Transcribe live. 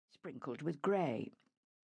sprinkled with grey.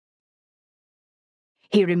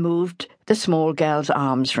 He removed the small girl's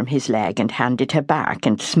arms from his leg and handed her back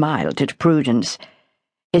and smiled at Prudence.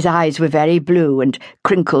 His eyes were very blue and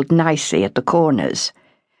crinkled nicely at the corners.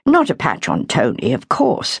 Not a patch on Tony, of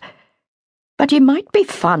course, but he might be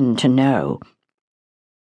fun to know.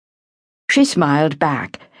 She smiled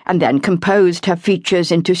back and then composed her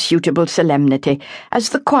features into suitable solemnity as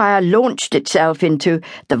the choir launched itself into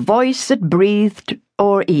The Voice That Breathed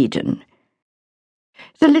o'er Eden.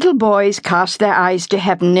 The little boys cast their eyes to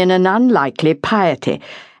heaven in an unlikely piety,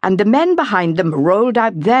 and the men behind them rolled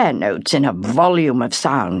out their notes in a volume of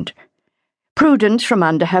sound. Prudence, from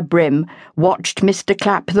under her brim, watched Mr.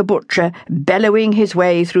 Clapp the butcher bellowing his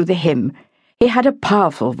way through the hymn. He had a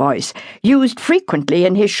powerful voice, used frequently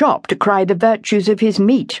in his shop to cry the virtues of his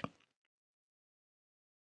meat.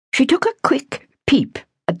 She took a quick peep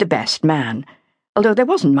at the best man, although there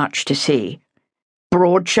wasn't much to see.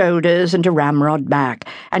 Broad shoulders and a ramrod back,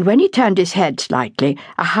 and when he turned his head slightly,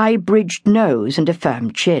 a high-bridged nose and a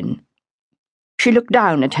firm chin. She looked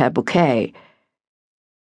down at her bouquet.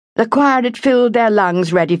 The choir had filled their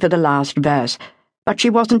lungs ready for the last verse, but she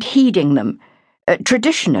wasn't heeding them.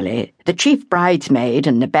 Traditionally, the chief bridesmaid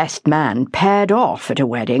and the best man paired off at a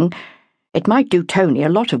wedding. It might do Tony a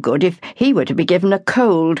lot of good if he were to be given a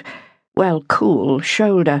cold, cool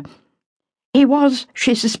shoulder. He was,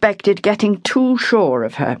 she suspected, getting too sure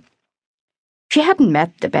of her. She hadn't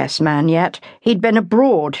met the best man yet. He'd been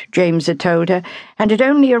abroad, James had told her, and had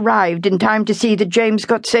only arrived in time to see that James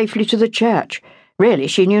got safely to the church. Really,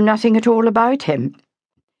 she knew nothing at all about him.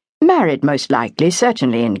 Married, most likely,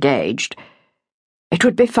 certainly engaged. It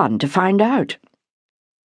would be fun to find out.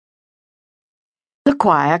 The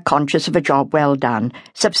choir, conscious of a job well done,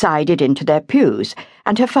 subsided into their pews,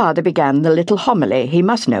 and her father began the little homily he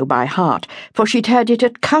must know by heart, for she'd heard it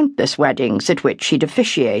at countless weddings at which she'd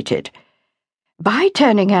officiated. By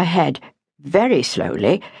turning her head very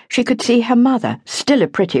slowly, she could see her mother, still a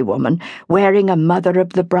pretty woman, wearing a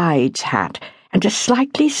mother-of-the-bride's hat and a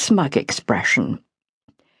slightly smug expression.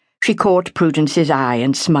 She caught Prudence's eye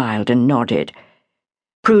and smiled and nodded.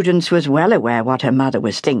 Prudence was well aware what her mother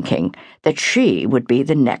was thinking, that she would be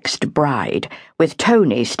the next bride, with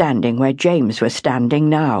Tony standing where James was standing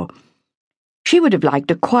now. She would have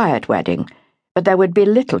liked a quiet wedding, but there would be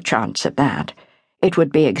little chance of that. It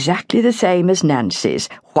would be exactly the same as Nancy's,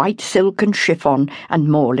 white silk and chiffon and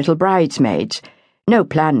more little bridesmaids. No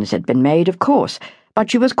plans had been made, of course,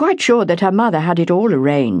 but she was quite sure that her mother had it all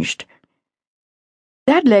arranged.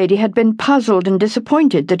 That lady had been puzzled and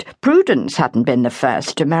disappointed that Prudence hadn't been the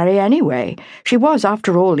first to marry anyway. She was,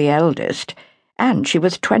 after all, the eldest, and she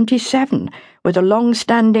was 27, with a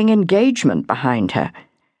long-standing engagement behind her.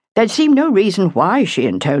 There'd seemed no reason why she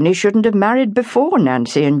and Tony shouldn't have married before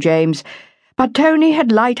Nancy and James, but Tony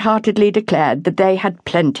had light-heartedly declared that they had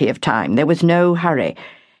plenty of time. There was no hurry.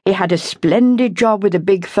 He had a splendid job with a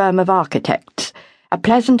big firm of architects, a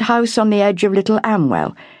pleasant house on the edge of Little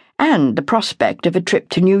Amwell, and the prospect of a trip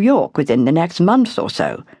to New York within the next month or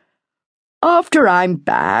so. "After I'm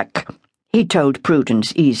back," he told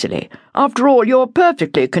Prudence easily. "After all, you're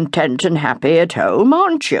perfectly content and happy at home,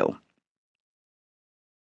 aren't you?"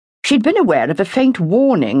 She'd been aware of a faint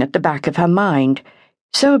warning at the back of her mind,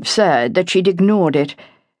 so absurd that she'd ignored it,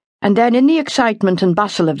 and then in the excitement and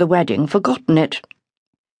bustle of the wedding forgotten it.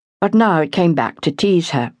 But now it came back to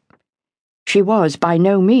tease her. She was by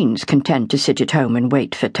no means content to sit at home and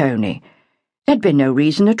wait for Tony. There'd been no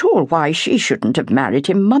reason at all why she shouldn't have married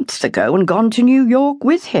him months ago and gone to New York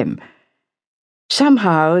with him.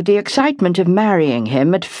 Somehow the excitement of marrying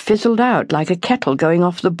him had fizzled out like a kettle going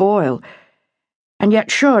off the boil. And yet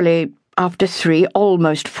surely, after 3,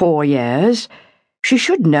 almost 4 years, she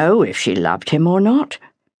should know if she loved him or not.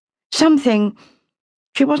 Something,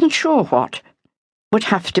 she wasn't sure what, would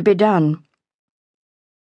have to be done.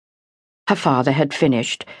 Her father had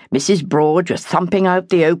finished. Mrs. Broad was thumping out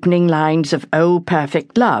the opening lines of "Oh,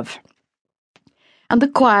 Perfect Love," and the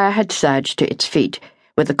choir had surged to its feet,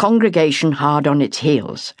 with the congregation hard on its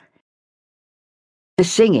heels. The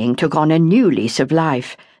singing took on a new lease of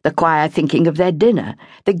life, the choir thinking of their dinner,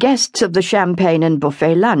 the guests of the champagne and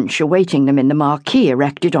buffet lunch awaiting them in the marquee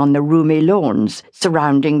erected on the roomy lawns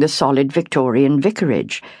surrounding the solid Victorian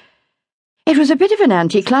vicarage. It was a bit of an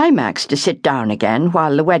anticlimax to sit down again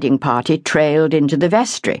while the wedding party trailed into the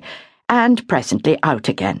vestry, and presently out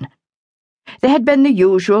again. There had been the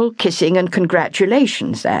usual kissing and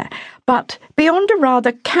congratulations there, but beyond a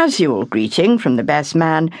rather casual greeting from the best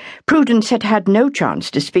man, Prudence had had no chance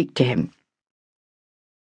to speak to him.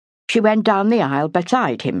 She went down the aisle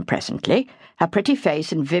beside him presently, her pretty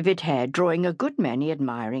face and vivid hair drawing a good many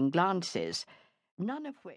admiring glances, none of which